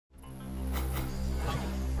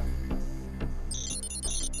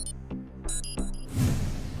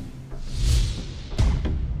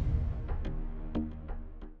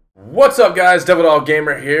What's up, guys? Devil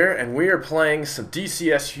Gamer here, and we are playing some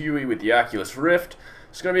DCS Huey with the Oculus Rift.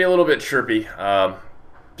 It's going to be a little bit trippy.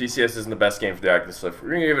 DCS isn't the best game for the Oculus Rift. We're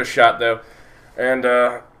going to give it a shot, though, and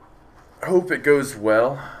hope it goes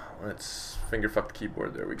well. Let's finger fuck the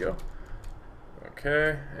keyboard. There we go.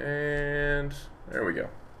 Okay, and there we go.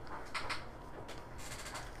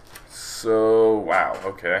 So, wow,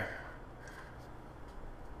 okay.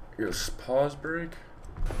 Here's pause break.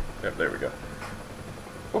 Yep, there we go.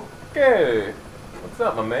 Okay, what's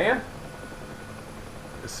up, my man?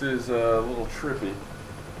 This is a little trippy.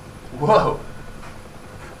 Whoa.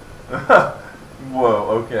 Whoa,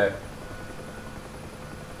 okay.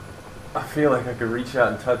 I feel like I could reach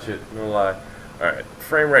out and touch it, no lie. Alright,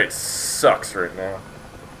 frame rate sucks right now.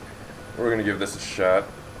 We're gonna give this a shot.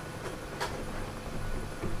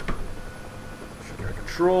 Check our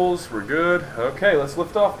controls, we're good. Okay, let's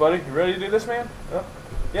lift off, buddy. You ready to do this, man? Oh.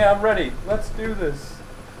 Yeah, I'm ready. Let's do this.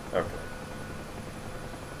 Okay.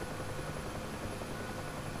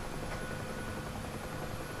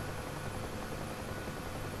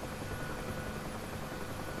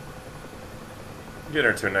 Get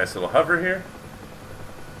her to a nice little hover here.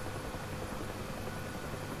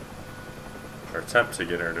 Or attempt to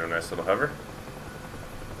get her to a nice little hover.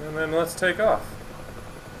 And then let's take off.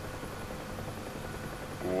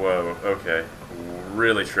 Whoa, okay.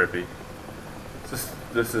 Really trippy.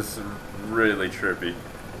 This is really trippy.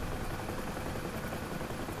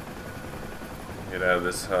 Get out of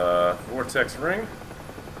this vortex ring.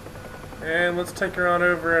 And let's take her on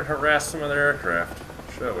over and harass some other aircraft,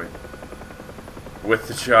 shall we? With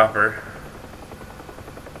the chopper.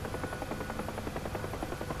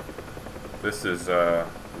 This is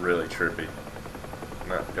really trippy.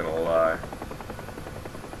 Not gonna lie.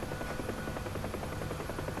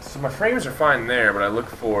 So my frames are fine there, but I look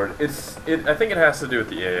forward. I think it has to do with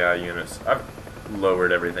the AI units. I've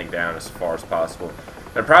lowered everything down as far as possible.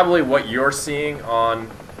 And probably what you're seeing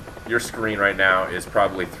on your screen right now is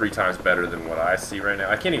probably 3 times better than what I see right now.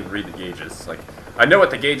 I can't even read the gauges. Like, I know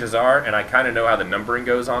what the gauges are, and I kind of know how the numbering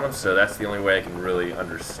goes on them, so that's the only way I can really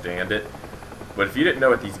understand it. But if you didn't know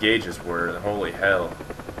what these gauges were, then holy hell,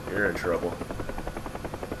 you're in trouble.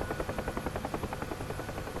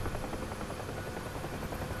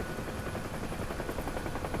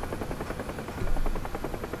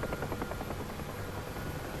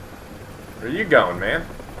 Where are you going, man?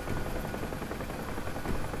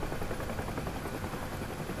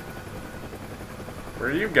 Where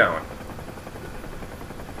are you going?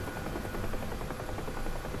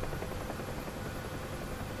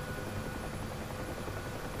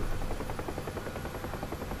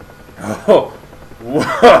 Oh,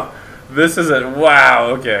 whoa! This is a wow.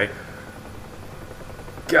 Okay.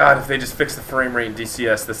 God, if they just fix the frame rate in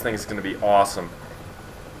DCS, this thing is going to be awesome.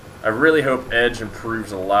 I really hope Edge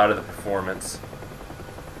improves a lot of the performance.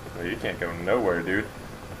 Well, you can't go nowhere, dude.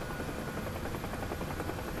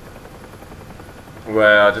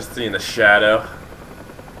 Well, just seeing the shadow.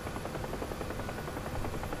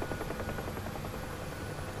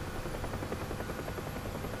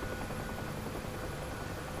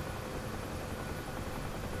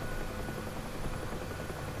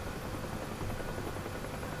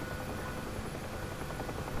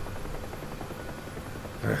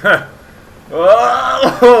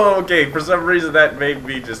 Oh, okay, for some reason that made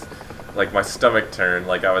me just, like, my stomach turn,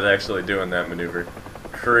 like I was actually doing that maneuver.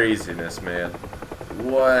 Craziness, man.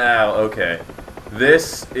 Wow, okay.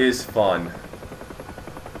 This is fun.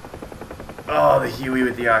 Oh, the Huey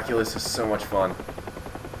with the Oculus is so much fun.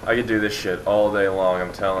 I could do this shit all day long,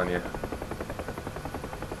 I'm telling you.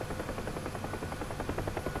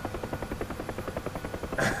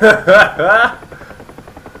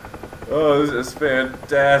 Oh, this is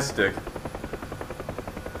fantastic.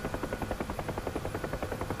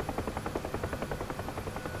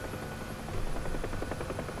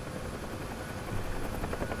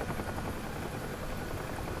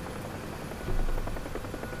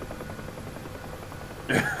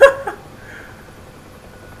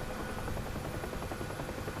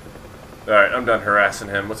 Alright, I'm done harassing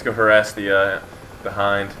him. Let's go harass the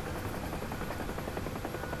behind.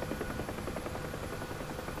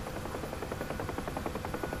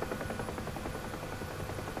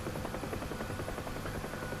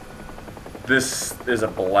 This is a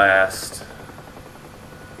blast.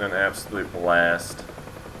 An absolute blast.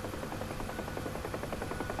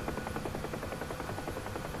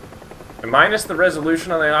 And minus the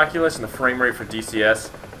resolution on the Oculus and the frame rate for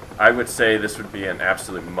DCS, I would say this would be an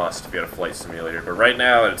absolute must if you had a flight simulator. But right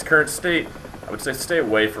now, at its current state, I would say stay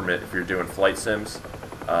away from it if you're doing flight sims.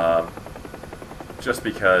 Just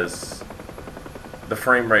because the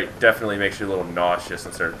frame rate definitely makes you a little nauseous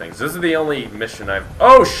in certain things. This is the only mission I've...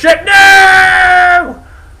 Oh, shit, no!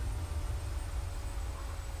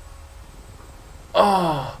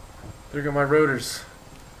 Oh, there go my rotors.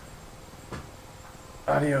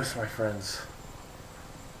 Adios, my friends.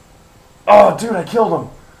 Oh, dude, I killed him.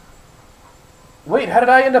 Wait, how did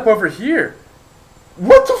I end up over here?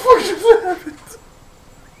 What the fuck just happened?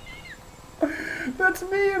 That's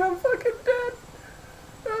me and I'm fucking dead.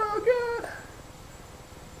 Oh, God.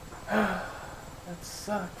 That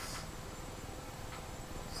sucks.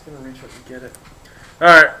 Just gonna reach up and get it.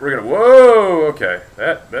 Alright, we're gonna... Whoa! Okay,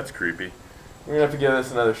 that's creepy. We're gonna have to give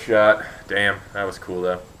this another shot. Damn, that was cool,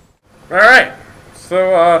 though. Alright,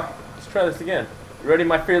 so, let's try this again. You ready,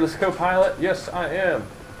 my fearless co-pilot? Yes, I am.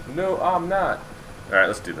 No, I'm not. Alright,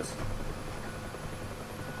 let's do this.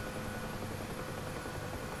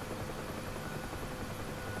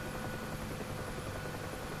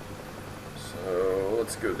 So,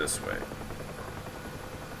 let's go this way.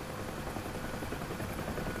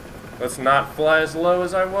 Let's not fly as low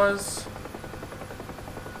as I was.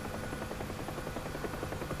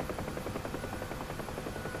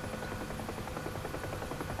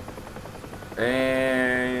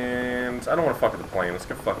 And I don't want to fuck with the plane. Let's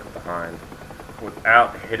go fuck with the hind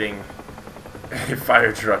without hitting a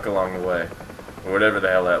fire truck along the way. Or whatever the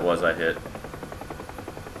hell that was I hit.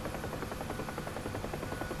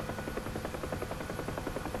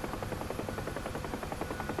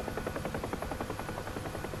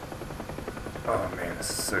 Oh man, this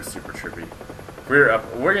is so super trippy. If we're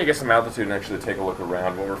up, we're gonna get some altitude and actually take a look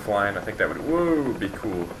around when we're flying. I think that would be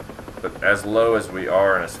cool. But as low as we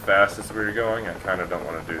are and as fast as we're going, I kind of don't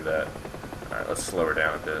want to do that. Alright, let's slow her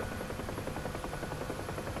down a bit.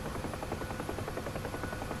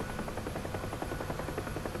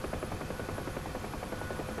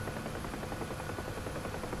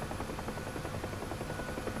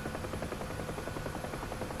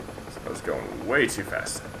 So I was going way too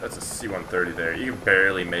fast. That's a C-130 there. You can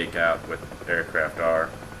barely make out what aircraft are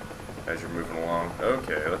as you're moving along.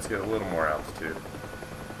 Okay, let's get a little more altitude.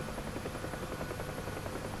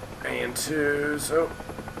 And two, so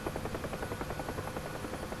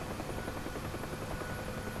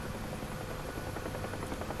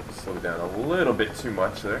slow down a little bit too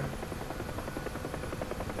much there.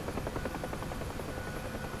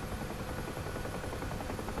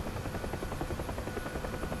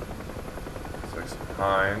 Looks like some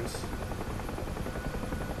hinds.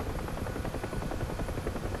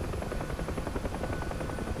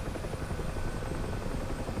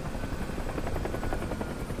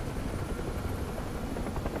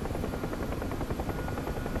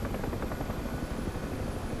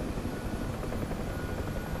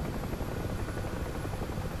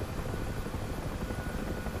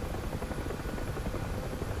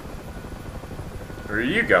 Where are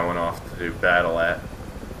you going off to do battle at,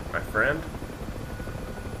 my friend?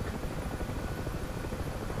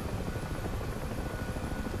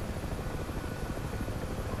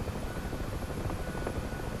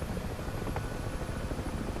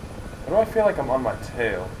 Why do I feel like I'm on my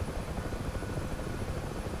tail?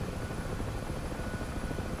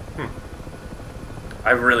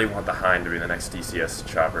 I really want the Hind to be the next DCS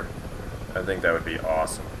chopper. I think that would be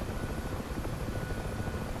awesome.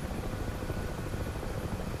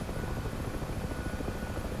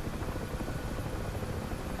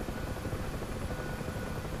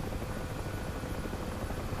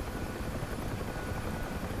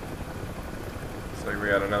 Looks like we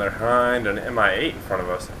got another Hind and an MI8 in front of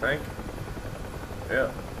us, I think.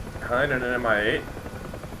 Yeah, Hind and an MI8.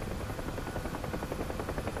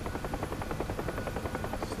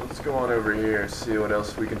 So let's go on over here and see what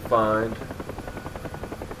else we can find.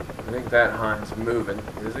 I think that Hind's moving,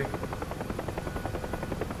 is he?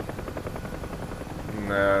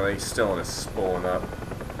 No, he's still in his spooling up.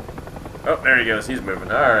 Oh, there he goes, he's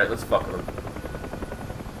moving. Alright, let's fuck with him.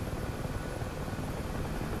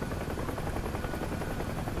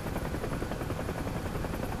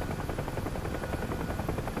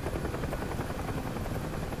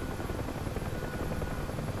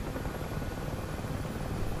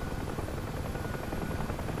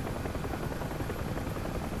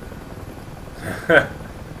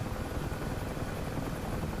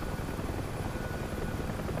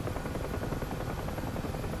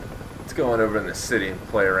 Let's go on over in the city and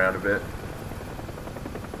play around a bit.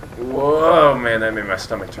 Whoa, man, that made my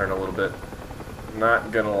stomach turn a little bit.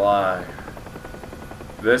 Not gonna lie.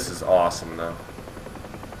 This is awesome, though.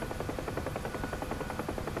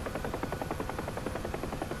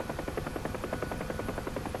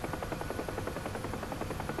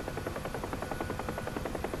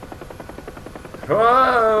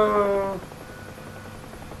 Whoa!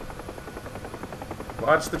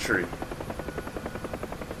 Watch the tree.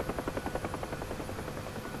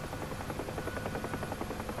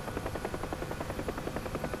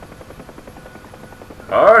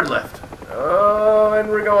 Hard left. Oh, and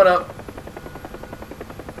we're going up.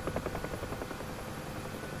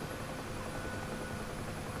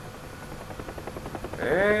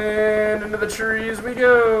 And into the trees we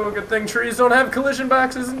go. Good thing trees don't have collision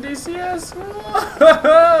boxes in DCS.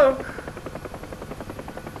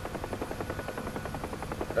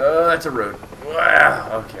 Oh, that's a road.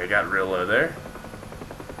 Wow. Okay, got real low there.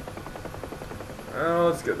 Oh,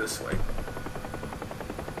 let's go this way.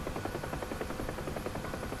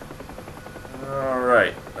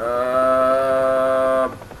 Alright.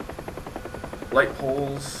 Light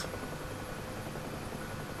poles.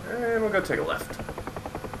 And we'll go take a left.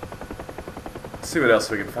 See what else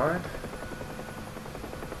we can find.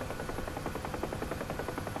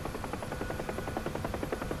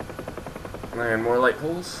 And more light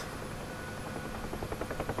poles.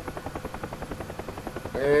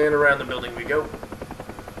 And around the building we go.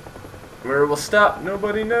 Where we'll stop,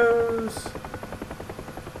 nobody knows.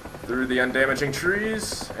 Through the undamaging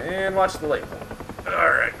trees, and watch the light pole.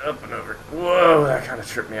 Alright, up and over. Whoa, that kind of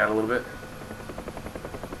tripped me out a little bit.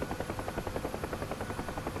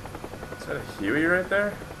 Is that a Huey right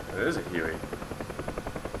there? It is a Huey.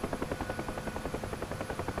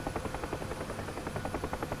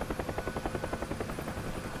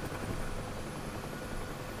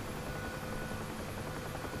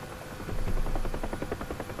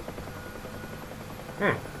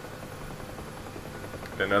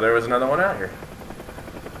 Didn't know there was another one out here.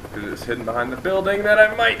 Because it was hidden behind the building that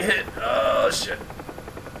I might hit. Oh, shit.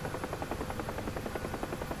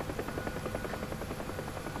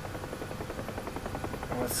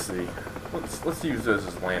 Let's see. Let's use those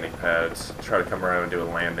as landing pads. Try to come around and do a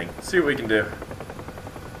landing. See what we can do.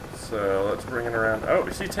 So let's bring it around. Oh,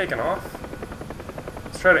 is he taking off?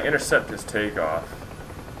 Let's try to intercept his takeoff.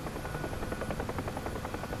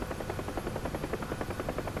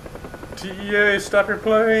 TEA, stop your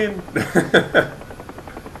plane!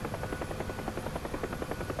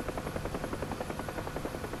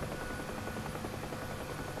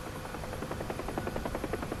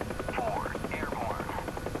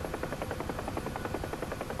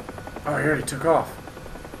 Oh, he already took off.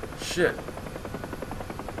 Shit.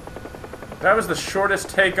 That was the shortest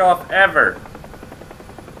takeoff ever.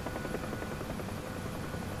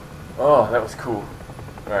 Oh, that was cool.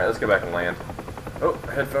 Alright, let's go back and land. Oh,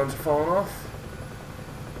 my headphones are falling off.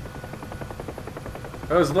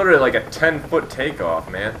 That was literally like a 10-foot takeoff,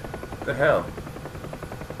 man. What the hell?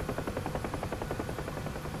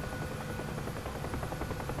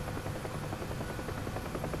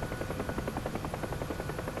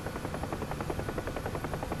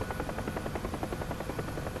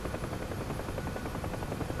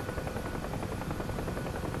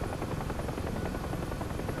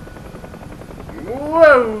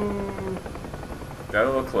 Whoa! Got a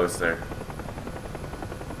little close there.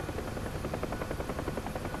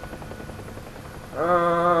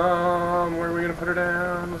 Where are we gonna put her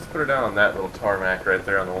down? Let's put her down on that little tarmac right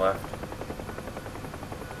there on the left.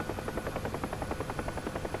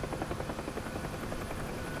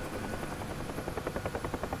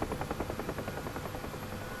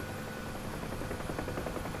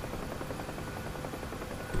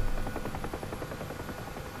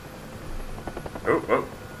 Oh, oh,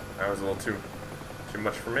 that was a little too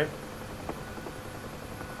much for me.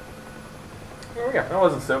 Oh yeah, that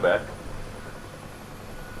wasn't so bad.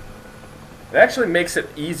 It actually makes it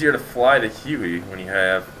easier to fly the Huey when you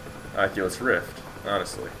have Oculus Rift,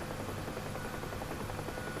 honestly.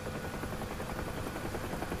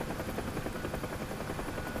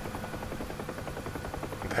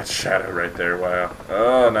 That shadow right there, wow.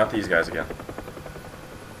 Oh, not these guys again.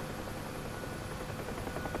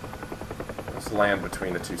 Let's land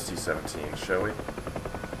between the two C-17s, shall we?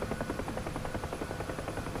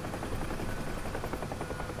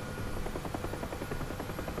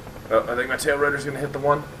 Oh, I think my tail rotor's gonna hit the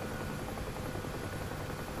one.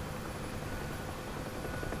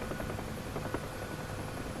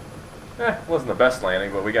 Wasn't the best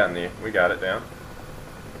landing, but we got it down.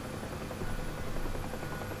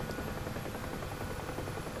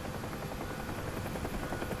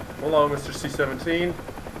 Hello, Mr. C-17.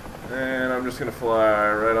 And I'm just gonna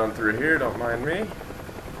fly right on through here, don't mind me.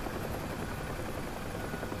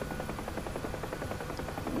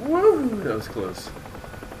 Woo! That was close.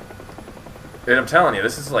 And I'm telling you,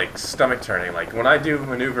 this is like stomach turning. Like when I do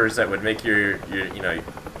maneuvers that would make your you know,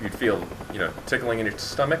 you'd feel, you know, tickling in your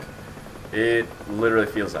stomach. It literally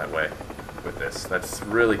feels that way with this. That's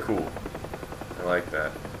really cool. I like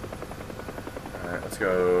that. Alright, Let's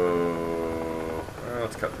go.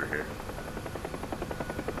 Let's cut through here.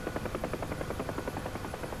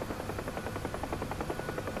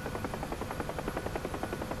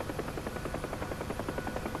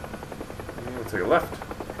 We'll take a left.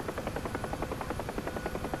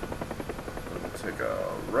 We'll take a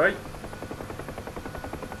right.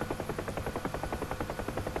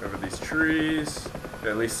 Over these trees.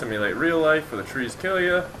 At least simulate real life where the trees kill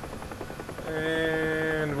you.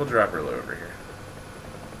 And we'll drop real low over here.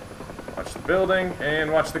 Watch the building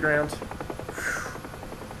and watch the ground.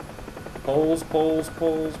 Poles, poles,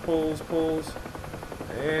 poles, poles, poles.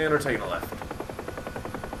 And we're taking a left.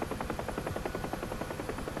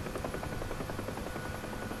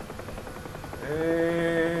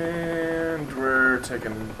 And we're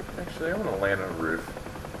taking... Actually, I want to land on a roof.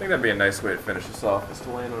 I think that'd be a nice way to finish this off, is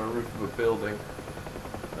to land on a roof of a building.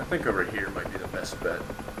 I think over here might be the best bet.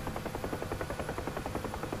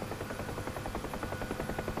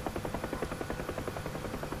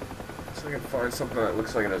 So I can find something that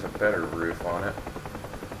looks like it has a better roof on it.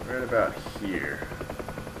 Right about here.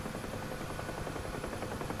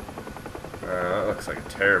 That looks like a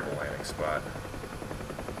terrible landing spot.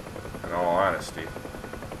 In all honesty.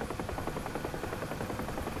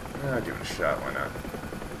 I'll give it a shot, why not?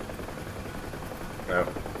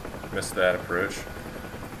 Nope. Missed that approach.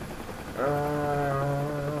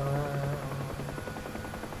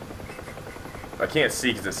 I can't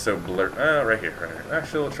see because it's so blurred. Right here, right here.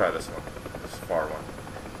 Actually, we'll try this one. This far one.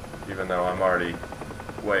 Even though I'm already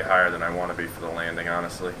way higher than I want to be for the landing,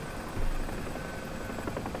 honestly.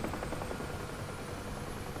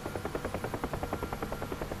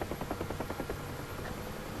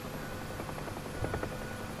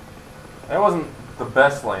 That wasn't the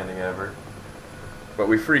best landing ever, but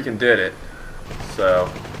we freaking did it. So,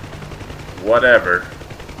 whatever.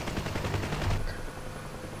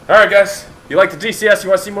 Alright guys, you like the DCS, you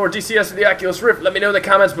want to see more DCS of the Oculus Rift, let me know in the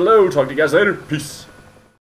comments below. Talk to you guys later. Peace.